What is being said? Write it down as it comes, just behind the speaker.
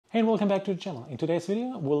Hey and welcome back to the channel. In today's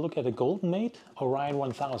video we'll look at the GoldenMate Orion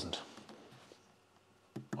 1000.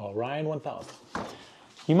 Orion 1000.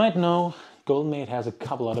 You might know GoldenMate has a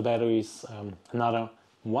couple other batteries, another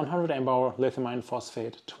 100 Ah lithium iron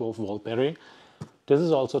phosphate 12 volt battery. This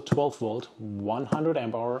is also 12 volt 100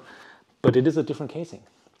 Ah, but it is a different casing.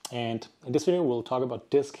 And in this video we'll talk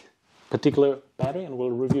about this particular battery and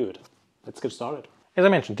we'll review it. Let's get started. As I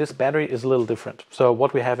mentioned, this battery is a little different. So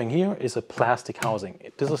what we're having here is a plastic housing.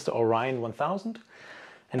 This is the Orion 1000.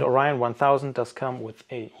 And the Orion 1000 does come with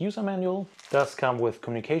a user manual, does come with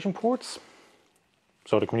communication ports.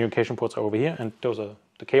 So the communication ports are over here and those are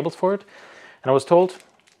the cables for it. And I was told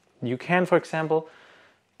you can, for example,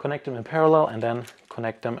 connect them in parallel and then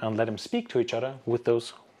connect them and let them speak to each other with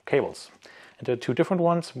those cables. And there are two different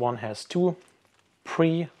ones. One has two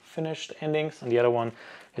pre-finished endings and the other one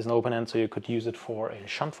is an open end, so you could use it for a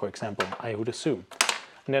shunt, for example, I would assume.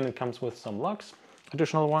 And then it comes with some lugs,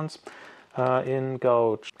 additional ones, in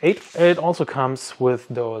gauge 8. It also comes with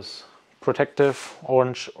those protective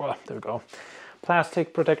orange, there we go,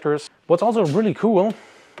 plastic protectors. What's also really cool,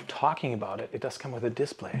 talking about it, it does come with a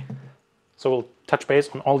display. So we'll touch base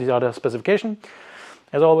on all these other specifications.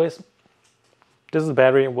 As always, this is the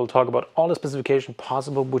battery. We'll talk about all the specification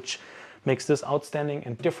possible, which makes this outstanding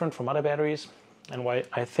and different from other batteries, and why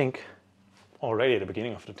I think already at the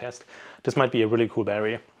beginning of the test this might be a really cool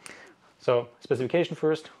battery. So specification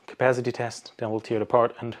first, capacity test, then we'll tear it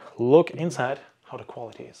apart and look inside how the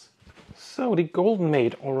quality is. So the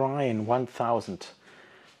GoldenMate Orion 1000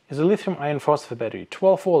 is a lithium iron phosphate battery,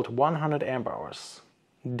 12 volt 100 Ah.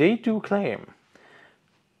 They do claim,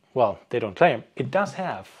 well, they don't claim, it does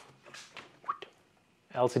have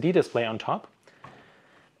LCD display on top.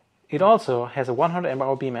 It also has a 100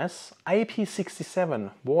 mAh BMS,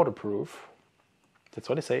 IP67 waterproof. That's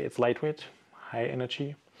what they say. It's lightweight, high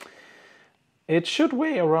energy. It should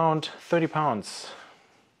weigh around 30 pounds.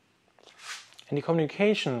 And the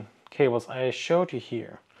communication cables I showed you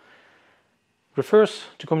here refers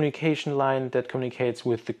to communication line that communicates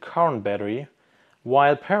with the current battery,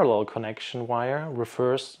 while parallel connection wire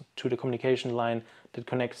refers to the communication line that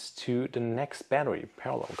connects to the next battery,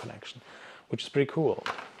 parallel connection, which is pretty cool.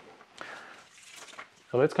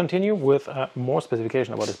 So let's continue with more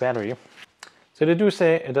specification about this battery. So they do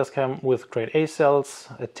say it does come with grade A cells,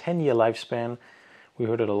 a 10-year lifespan. We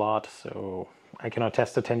heard it a lot, so I cannot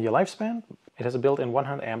test the 10-year lifespan. It has a built-in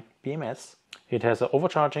 100 amp BMS. It has an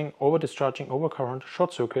overcharging, over-discharging, overcurrent,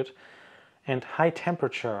 short circuit, and high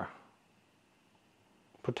temperature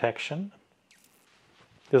protection.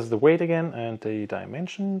 This is the weight again and the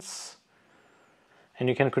dimensions. And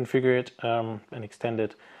you can configure it and extend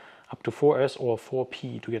it up to 4S or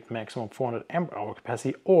 4P to get maximum 400 amp hour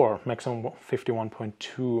capacity or maximum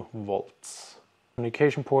 51.2 volts.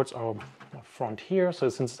 Communication ports are up front here, so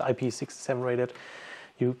since it's IP67 rated,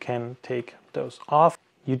 you can take those off.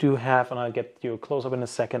 You do have, and I'll get you a close-up in a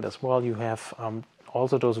second as well, you have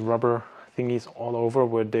also those rubber thingies all over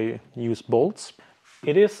where they use bolts.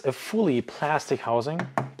 It is a fully plastic housing,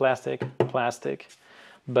 plastic,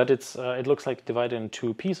 but it looks like divided in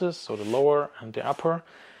two pieces, so the lower and the upper.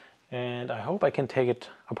 And I hope I can take it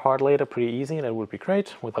apart later pretty easy. That would be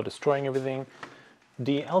great without destroying everything.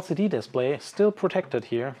 The LCD display still protected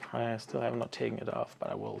here. I still have not taken it off, but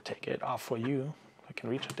I will take it off for you. I can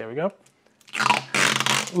reach it. There we go.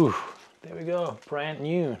 Ooh, there we go. Brand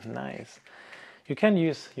new. Nice. You can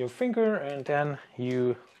use your finger and then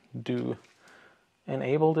you do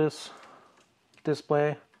enable this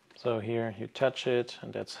display. So here you touch it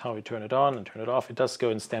and that's how you turn it on and turn it off. It does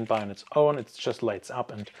go in standby on its own. It just lights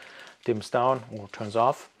up and dims down or turns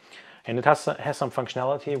off. And it has some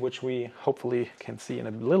functionality which we hopefully can see in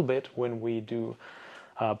a little bit when we do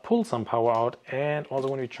pull some power out and also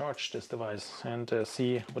when we charge this device and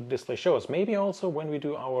see what the display shows. Maybe also when we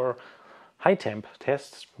do our high temp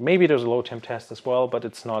tests. Maybe there's a low temp test as well, but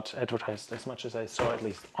it's not advertised as much as I saw at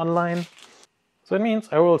least online. So that means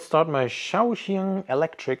I will start my Shaoxing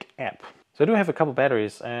electric app. So I do have a couple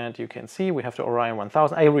batteries and you can see we have the Orion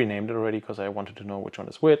 1000. I renamed it already because I wanted to know which one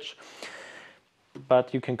is which.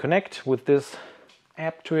 But you can connect with this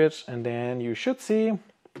app to it and then you should see,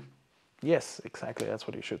 yes, exactly, that's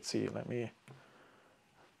what you should see. There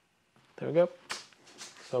we go.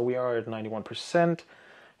 So we are at 91%.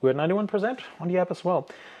 We're at 91% on the app as well.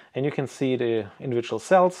 And you can see the individual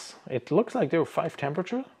cells. It looks like there are 5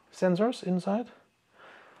 temperature sensors inside.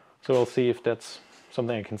 So we'll see if that's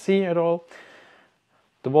something I can see at all.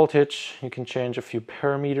 The voltage, you can change a few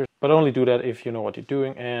parameters, but only do that if you know what you're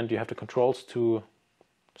doing and you have the controls to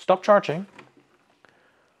stop charging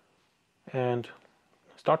and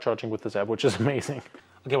start charging with this app, which is amazing.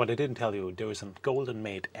 Okay, what I didn't tell you, there is a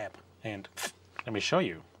GoldenMate app, and let me show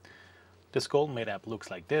you. This GoldenMate app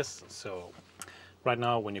looks like this. So right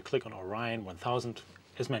now, when you click on Orion 1000,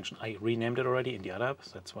 as mentioned, I renamed it already in the other app,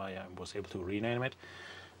 so that's why I was able to rename it.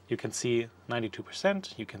 You can see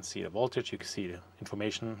 92%, you can see the voltage, you can see the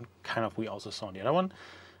information, kind of we also saw in the other one.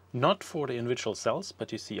 Not for the individual cells,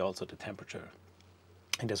 but you see also the temperature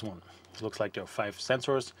in this one. It looks like there are 5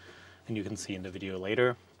 sensors, and you can see in the video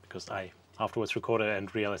later, because I afterwards recorded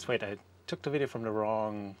and realized, wait, I took the video from the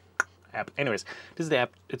wrong app. Anyways, this is the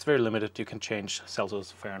app. It's very limited. You can change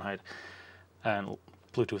Celsius, Fahrenheit, and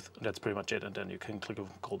Bluetooth. That's pretty much it. And then you can click on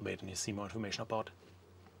GoldenMate and you see more information about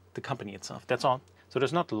the company itself. That's all. So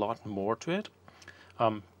there's not a lot more to it.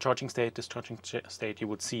 Charging state, discharging state, you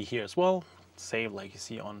would see here as well. Same like you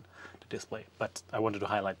see on the display. But I wanted to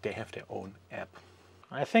highlight they have their own app.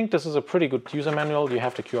 I think this is a pretty good user manual. You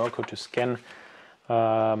have the QR code to scan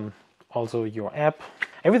also your app.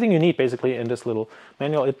 Everything you need basically in this little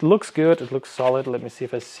manual. It looks good, it looks solid. Let me see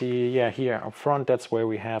if I see, yeah, here up front, that's where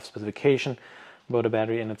we have specification about the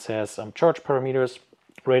battery, and it says charge parameters.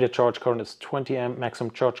 Rated charge current is 20 amp,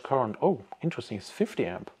 maximum charge current, oh, interesting, it's 50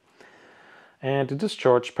 amp. And the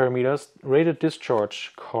discharge parameters, rated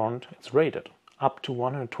discharge current, it's rated up to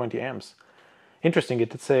 120 amps. Interesting, it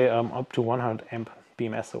did say up to 100 amp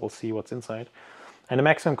BMS, so we'll see what's inside. And the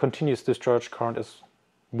maximum continuous discharge current is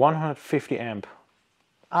 150 amp,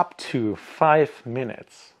 up to 5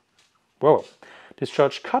 minutes. Whoa.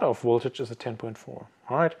 Discharge cutoff voltage is a 10.4. All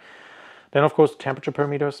right. Then, of course, temperature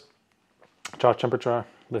parameters. Charge temperature,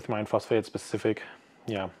 lithium iron phosphate specific.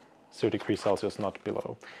 Yeah, 0 degrees Celsius, not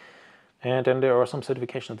below. And then there are some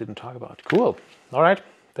certifications I didn't talk about. Cool. All right.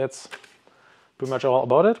 That's pretty much all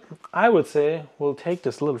about it. I would say we'll take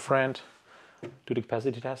this little friend to the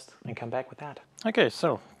capacity test and come back with that. Okay,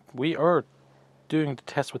 so we are doing the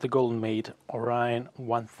test with the GoldenMate Orion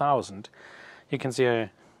 1000. You can see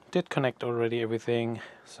I did connect already everything,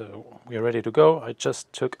 so we are ready to go. I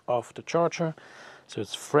just took off the charger, so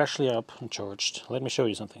it's freshly up and charged. Let me show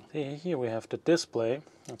you something. See, here we have the display.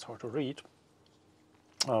 It's hard to read.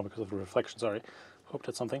 Oh, because of the reflection, sorry. Hope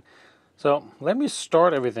that's something. So let me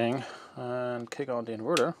start everything and kick on the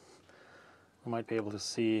inverter. We might be able to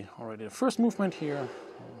see already the first movement here.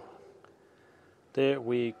 There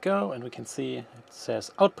we go, and we can see it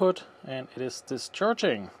says output, and it is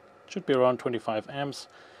discharging. Should be around 25 amps.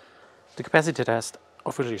 The capacity test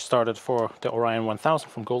officially started for the Orion 1000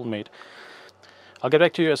 from GoldenMate. I'll get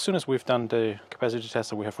back to you as soon as we've done the capacity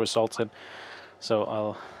test and we have results in. So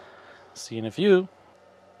I'll see you in a few.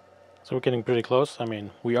 So we're getting pretty close. I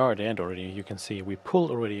mean, we are at the end already. You can see we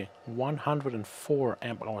pulled already 104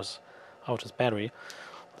 amp hours out of this battery.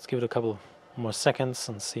 Let's give it a couple more seconds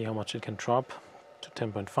and see how much it can drop to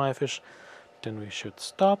 10.5-ish. Then we should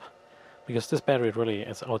stop, because this battery really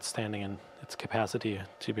is outstanding in its capacity.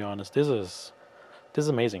 To be honest, this is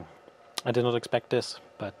amazing. I did not expect this,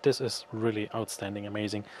 but this is really outstanding,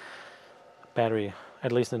 amazing battery,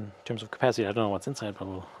 at least in terms of capacity. I don't know what's inside, but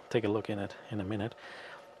we'll take a look in it in a minute.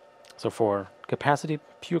 So for capacity,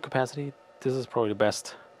 pure capacity, this is probably the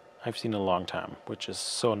best I've seen in a long time, which is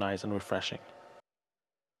so nice and refreshing.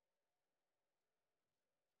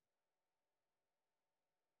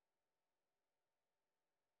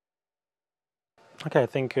 Okay, I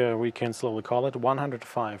think we can slowly call it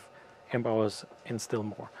 105 amp hours and still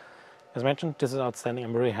more. As mentioned, this is outstanding.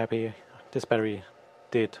 I'm really happy this battery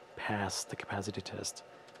did pass the capacity test.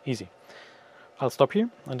 Easy. I'll stop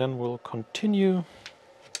here and then we'll continue.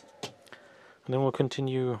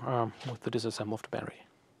 With the disassemble of the battery.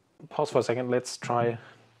 Pause for a second. Let's try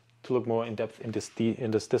to look more in depth in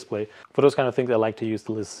this display. For those kind of things, I like to use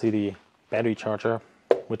the LiCity battery charger,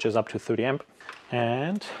 which is up to 30 amp,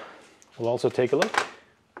 and we'll also take a look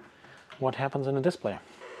what happens in the display.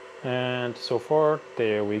 And so far,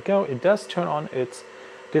 there we go. It does turn on its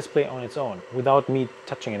display on its own without me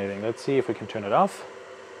touching anything. Let's see if we can turn it off.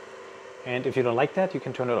 And if you don't like that, you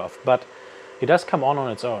can turn it off. But it does come on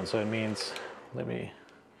its own, so it means, let me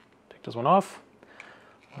take this one off.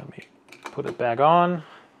 Let me put it back on.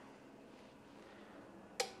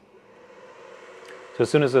 So as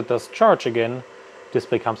soon as it does charge again,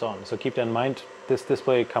 display comes on. So keep that in mind. This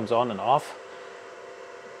display comes on and off.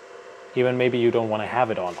 Even maybe you don't want to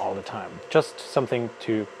have it on all the time. Just something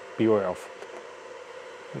to be aware of.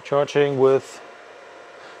 We're charging with,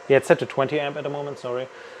 yeah, it's set to 20 amp at the moment, sorry.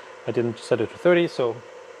 I didn't set it to 30, so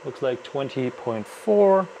looks like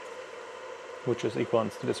 20.4, which is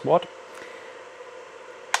equivalent to this watt.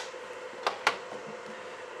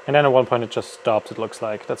 And then at one point it just stops, it looks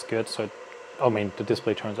like. That's good. So the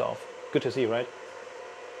display turns off. Good to see, right?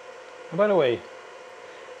 And by the way,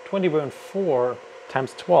 20.4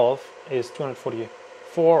 times 12 is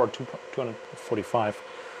 244 or 245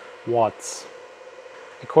 watts.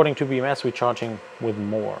 According to BMS, we're charging with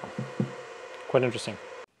more. Quite interesting.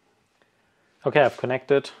 Okay, I've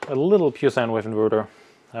connected a little pure sine wave inverter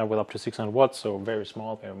with up to 600 watts, so very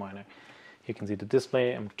small, very minor. You can see the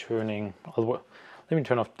display. Let me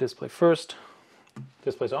turn off the display first.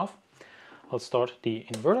 Display's off. I'll start the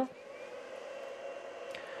inverter.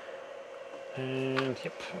 And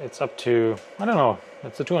yep, it's up to, I don't know,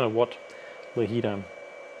 it's a 200 watt little heater.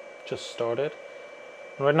 Just started.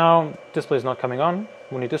 Right now, display is not coming on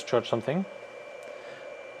when you discharge something.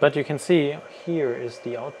 But you can see here is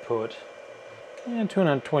the output. And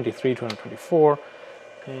 223, 224.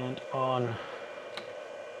 And on,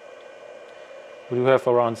 we do have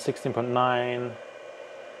around 16.9,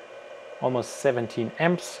 almost 17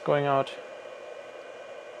 amps going out.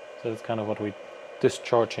 So that's kind of what we're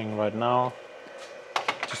discharging right now.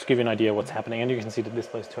 Just to give you an idea of what's happening. And you can see the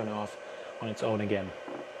display is turning off on its own again.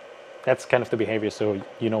 That's kind of the behavior, so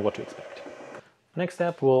you know what to expect. Next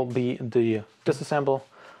step will be the disassemble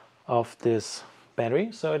of this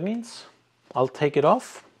battery. So it means I'll take it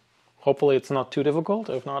off. Hopefully it's not too difficult.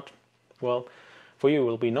 If not, well, for you it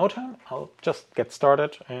will be no time. I'll just get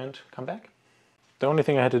started and come back. The only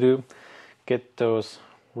thing I had to do, get those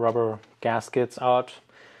rubber gaskets out,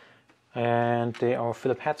 and they are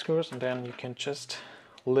Phillips head screws, and then you can just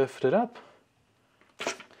lift it up.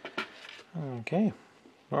 Okay.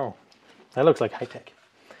 Oh, that looks like high tech.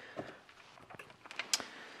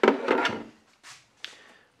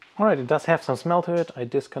 Alright, it does have some smell to it. I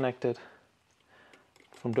disconnected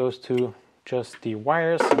from those two just the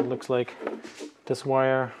wires. It looks like this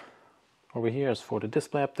wire over here is for the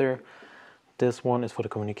display up there. This one is for the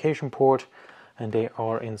communication port, and they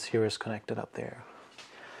are in series connected up there.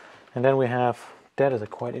 And then we have, that is a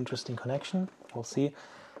quite interesting connection. We'll see.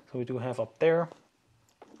 So we do have up there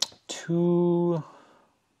two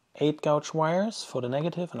 8-gauge wires for the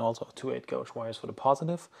negative and also two 8-gauge wires for the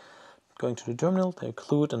positive. Going to the terminal, they're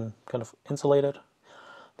glued and kind of insulated in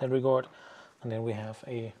that regard. And then we have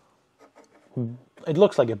a, it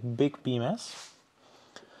looks like a big BMS.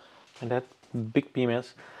 And that big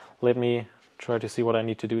BMS, let me try to see what I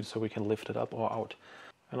need to do so we can lift it up or out.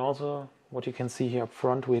 And also what you can see here up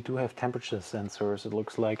front, we do have temperature sensors. It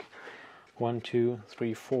looks like 1, 2,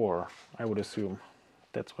 3, 4, I would assume.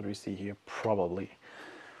 That's what we see here, probably.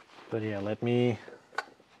 But yeah, let me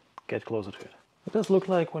get closer to it. It does look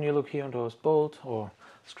like when you look here on those bolt or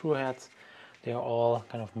screw heads, they are all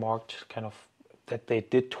kind of marked, kind of that they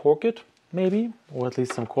did torque it, maybe, or at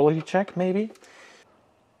least some quality check, maybe.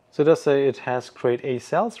 So it does say it has grade A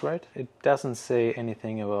cells, right? It doesn't say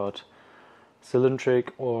anything about cylindric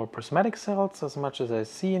or prismatic cells as much as I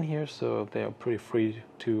see in here, so they are pretty free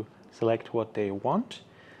to select what they want.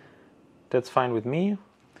 That's fine with me,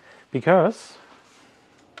 because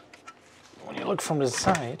when you look from the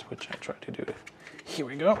side, which I try to do, here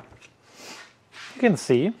we go, you can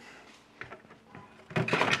see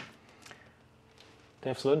they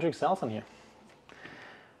have cylindric cells in here.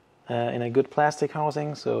 In a good plastic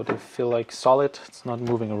housing, so they feel like solid. It's not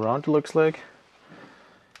moving around, it looks like.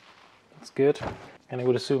 That's good. And I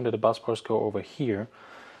would assume that the bus bars go over here,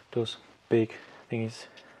 those big thingies.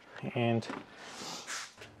 And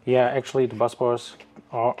yeah, actually the bus bars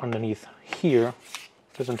are underneath here,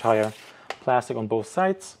 this entire plastic on both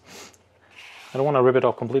sides. I don't want to rip it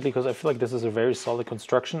off completely because I feel like this is a very solid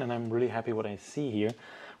construction, and I'm really happy what I see here.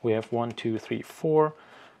 We have 1, 2, 3, 4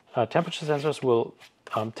 temperature sensors. We'll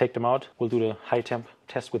take them out. We'll do the high temp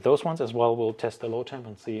test with those ones as well. We'll test the low temp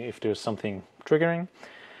and see if there's something triggering.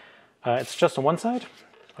 It's just on one side.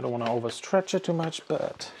 I don't want to overstretch it too much,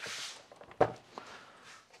 but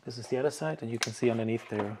this is the other side, and you can see underneath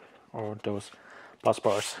there are those bus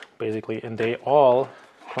bars basically, and they all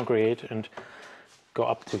congregate and go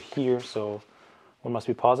up to here. So one must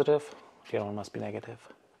be positive, the other one must be negative.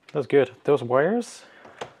 That's good. Those wires,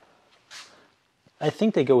 I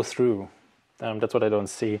think they go through. That's what I don't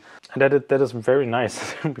see. And that is very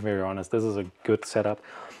nice, to be very honest. This is a good setup.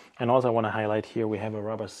 And also I want to highlight here, we have a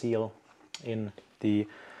rubber seal in the,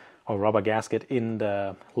 or rubber gasket in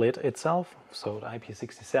the lid itself. So the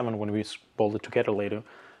IP67, when we bolt it together later,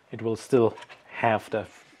 it will still have the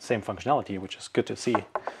same functionality, which is good to see.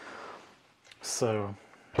 So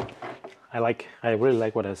I really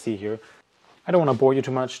like what I see here. I don't want to bore you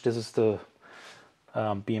too much. This is the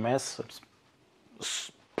BMS.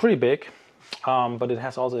 It's pretty big, but it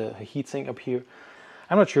has also a heatsink up here.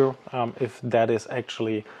 I'm not sure if that is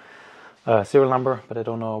actually a serial number, but I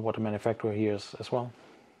don't know what the manufacturer here is as well.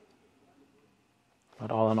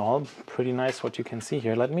 But all in all, pretty nice what you can see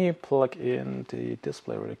here. Let me plug in the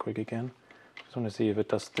display really quick again. Just want to see if it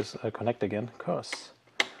does this connect again, because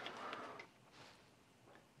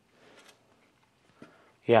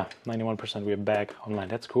yeah, 91% we're back online.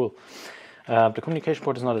 That's cool. The communication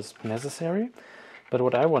port is not as necessary, but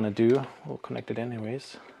what I want to do, we'll connect it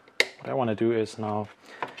anyways. What I want to do is now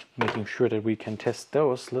making sure that we can test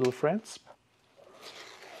those little friends.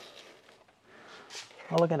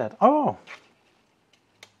 Oh, look at that. Oh,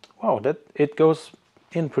 wow, that it goes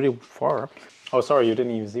in pretty far. Oh, sorry, you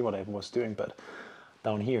didn't even see what I was doing, but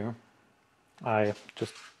down here, I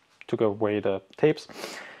just took away the tapes,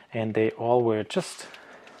 and they all were just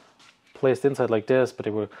placed inside like this, but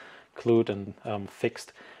they were glued and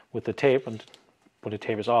fixed with the tape, and when the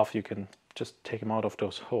tape is off, you can just take them out of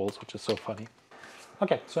those holes, which is so funny.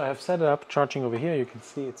 Okay, so I have set it up, charging over here. You can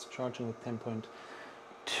see it's charging with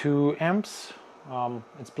 10.2 amps.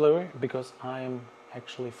 It's blurry because I'm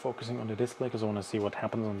actually focusing on the display because I want to see what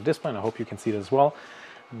happens on the display, and I hope you can see it as well.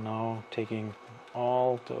 Now taking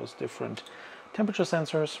all those different temperature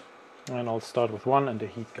sensors, and I'll start with one and the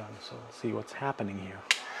heat gun, so I'll see what's happening here.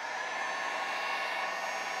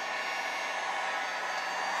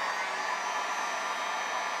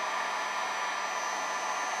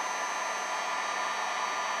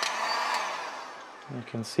 You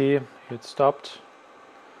can see it stopped.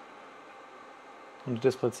 On the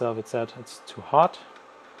display itself it said it's too hot.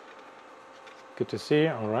 Good to see,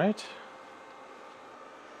 alright.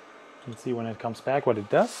 Let's see when it comes back what it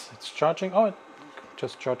does. It's charging. Oh, it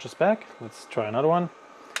just charges back. Let's try another one.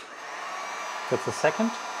 That's the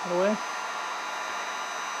second, by the way.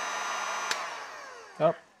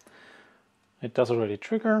 Oh, it does already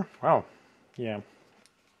trigger. Wow, yeah,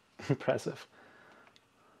 impressive.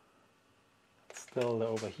 Still the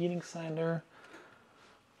overheating sign there.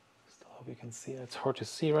 Still hope you can see it. It's hard to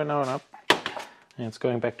see right now. And it's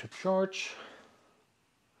going back to charge.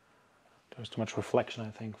 There's too much reflection, I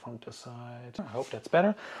think, from the side. I hope that's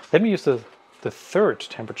better. Let me use the third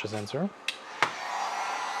temperature sensor.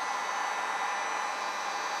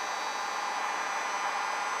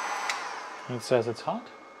 And it says it's hot.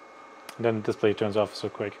 And then the display turns off so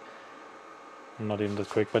quick. Not even that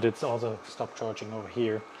quick, but it's also stopped charging over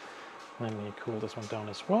here. Let me cool this one down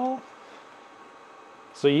as well.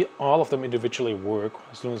 So all of them individually work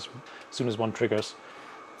as soon as one triggers.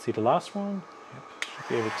 Let's see the last one. Yep, should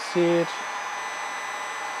be able to see it.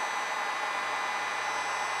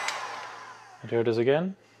 And here it is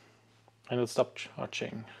again. And it'll stop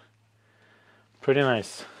charging. Pretty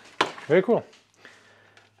nice. Very cool.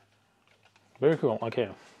 Very cool. Okay,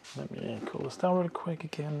 let me cool this down real quick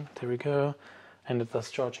again. There we go. And it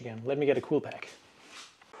does charge again. Let me get a cool pack.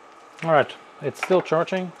 Alright, it's still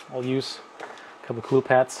charging. I'll use a couple of cool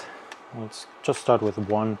pads. Let's just start with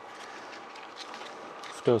one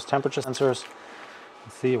of those temperature sensors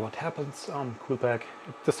and see what happens on cool pack.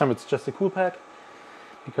 This time it's just a cool pack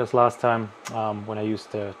because last time when I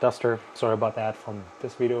used the duster, sorry about that from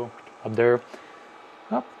this video up there.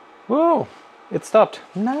 Oh, whoa, it stopped.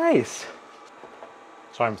 Nice.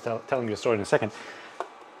 Sorry, I'm telling you a story in a second.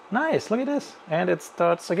 Nice, look at this. And it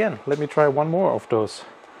starts again. Let me try one more of those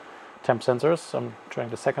temp sensors. I'm trying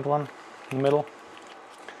the second one in the middle.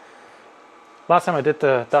 Last time I did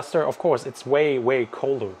the duster, of course, it's way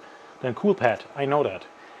colder than cool pad. I know that.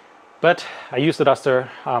 But I used the duster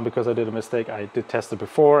because I did a mistake. I did test it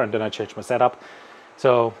before and then I changed my setup.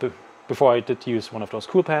 So before I did use one of those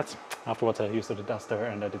cool pads. Afterwards I used the duster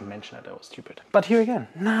and I didn't mention it. I was stupid. But here again,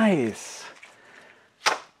 nice.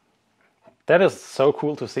 That is so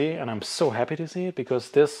cool to see, and I'm so happy to see it because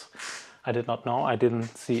this I did not know. I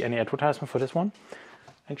didn't see any advertisement for this one.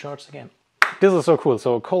 And charged again. This is so cool.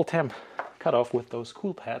 So cold temp cutoff with those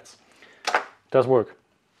cool pads does work.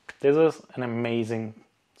 This is an amazing,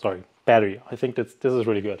 battery. I think this is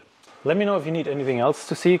really good. Let me know if you need anything else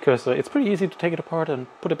to see because it's pretty easy to take it apart and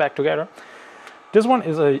put it back together. This one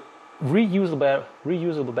is a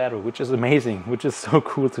reusable battery, which is amazing, which is so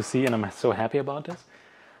cool to see, and I'm so happy about this.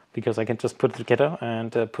 Because I can just put it together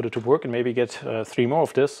and put it to work and maybe get 3 more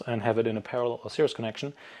of this and have it in a parallel or series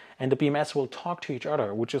connection. And the BMS will talk to each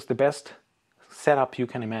other, which is the best setup you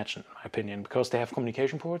can imagine, in my opinion, because they have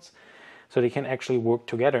communication ports, so they can actually work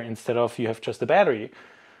together instead of you have just the battery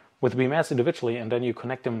with the BMS individually and then you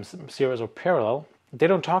connect them series or parallel. They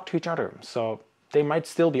don't talk to each other, so they might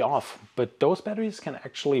still be off, but those batteries can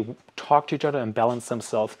actually talk to each other and balance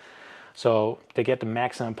themselves, so they get the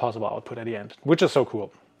maximum possible output at the end, which is so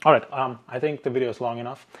cool. All right, I think the video is long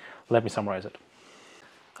enough. Let me summarize it.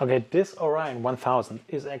 Okay, this Orion 1000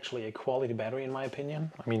 is actually a quality battery in my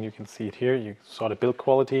opinion. I mean, you can see it here. You saw the build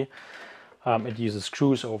quality. It uses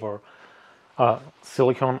screws over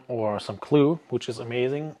silicone or some glue, which is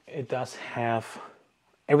amazing. It does have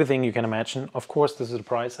everything you can imagine. Of course, this is the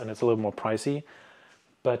price and it's a little more pricey,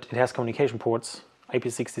 but it has communication ports,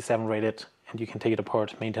 IP67 rated, and you can take it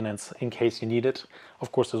apart, maintenance in case you need it.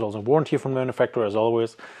 Of course, there's also a warranty from the manufacturer as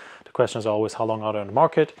always. The question is always, how long are they on the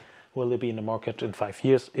market? Will they be in the market in 5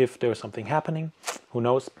 years if there's something happening? Who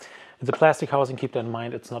knows? It's a plastic housing, keep that in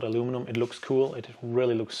mind. It's not aluminum. It looks cool. It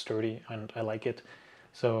really looks sturdy and I like it.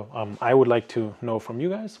 So I would like to know from you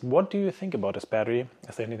guys, what do you think about this battery?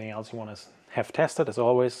 Is there anything else you want to have tested? As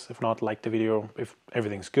always, if not, like the video if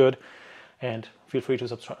everything's good. And feel free to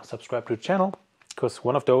subscribe to the channel, because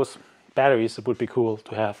one of those batteries it would be cool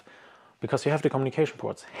to have, because you have the communication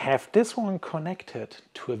ports. Have this one connected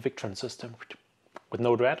to a Victron system with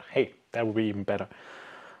no dread. Hey, that would be even better.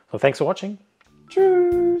 So thanks for watching.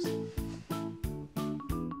 Cheers!